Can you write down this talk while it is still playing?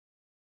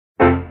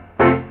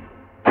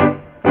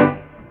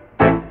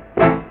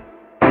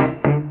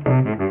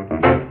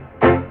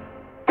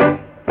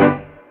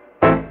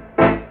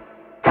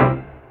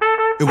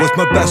It was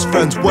my best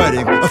friend's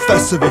wedding, a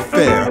festive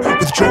affair,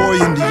 with joy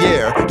in the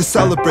air to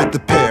celebrate the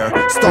pair.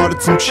 Started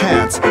some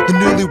chants, the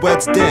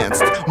newlyweds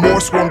danced.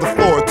 More swarmed the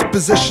floor to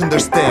position their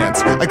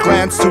stance. I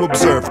glanced to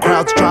observe,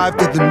 crowds drive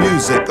to the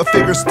music. A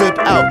figure stood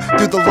out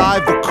through the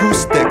live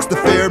acoustics. The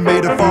fair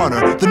maid of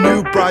honor, the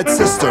new bride's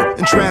sister.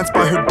 Entranced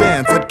by her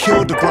dance, I'd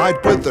kill to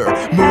glide with her.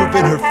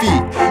 Moving her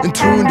feet, in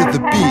tune to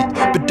the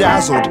beat.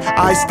 Bedazzled,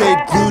 I stayed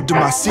glued to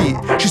my seat.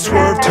 She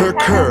swerved her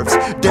curves,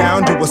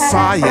 down to a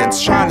science.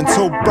 Shining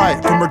so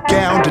bright from her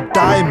gown to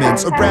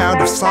diamonds. A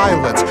round of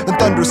silence, and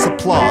thunderous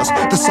applause.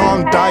 The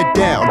song died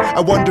down,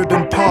 I wondered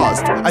and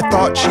paused. I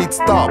thought she'd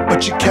stop,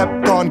 but she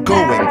kept on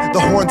going. The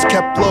horns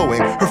kept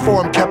blowing, her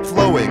form kept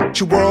flowing.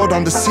 She whirled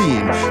on the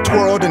scene,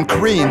 twirled and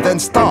careened, then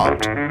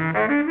stopped.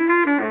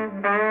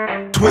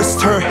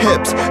 Twist her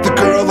hips, the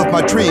girl of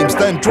my dreams,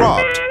 then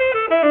dropped.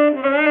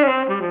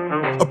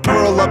 A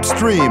pearl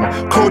upstream,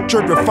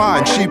 cultured,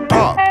 refined, she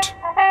popped.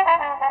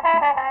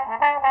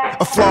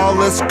 A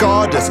flawless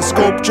goddess, a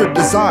sculptured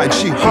design,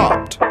 she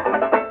hopped.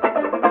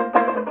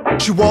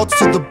 She waltzed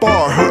to the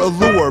bar, her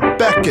allure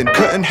beckoned.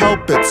 Couldn't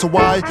help it, so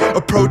I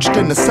approached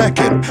in a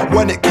second.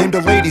 When it came to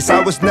ladies,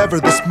 I was never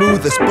the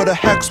smoothest, but a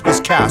hex was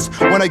cast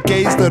when I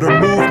gazed at her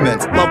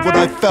movements. Love what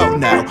I felt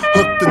now,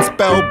 hooked and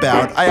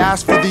spellbound. I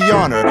asked for the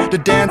honor to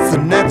dance the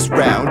next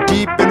round.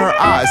 Deep in her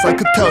eyes, I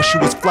could tell she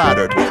was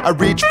flattered. I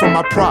reached for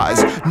my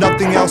prize,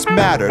 nothing else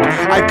mattered.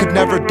 I could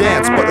never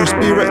dance, but her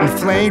spirit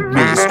inflamed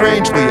me.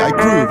 Strangely, I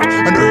grooved,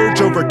 an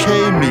urge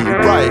overcame me.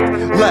 Right,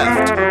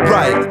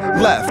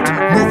 left,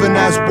 moving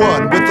as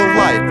one with a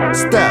light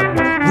step.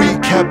 We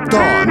kept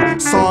on,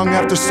 song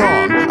after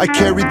song. I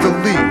carried the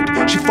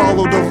lead, she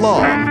followed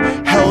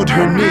along. Held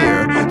her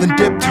near, then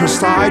dipped her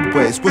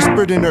sideways.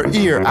 Whispered in her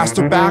ear, asked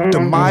her back to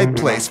my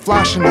place.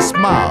 Flashing a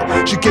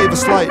smile, she gave a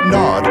slight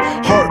nod.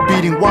 Heart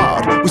beating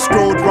wild, we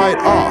strolled right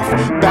off.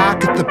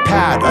 Back at the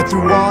pad, I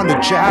threw on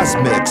a jazz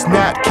mix.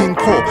 Nat King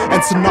Cole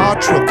and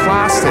Sinatra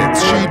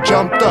classics. She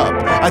jumped up,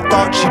 I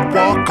thought she'd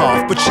walk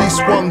off, but she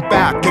swung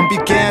back and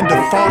began to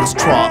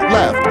foxtrot.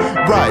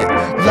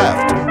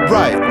 Left,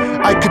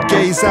 right, I could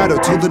gaze at her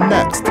till the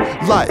next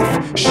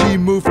life. She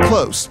moved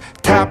close,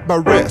 tapped my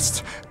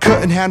wrist.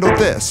 Couldn't handle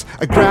this,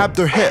 I grabbed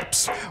her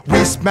hips.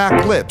 We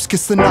smacked lips,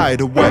 kissed the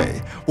night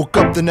away. Woke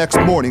up the next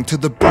morning to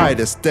the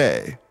brightest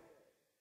day.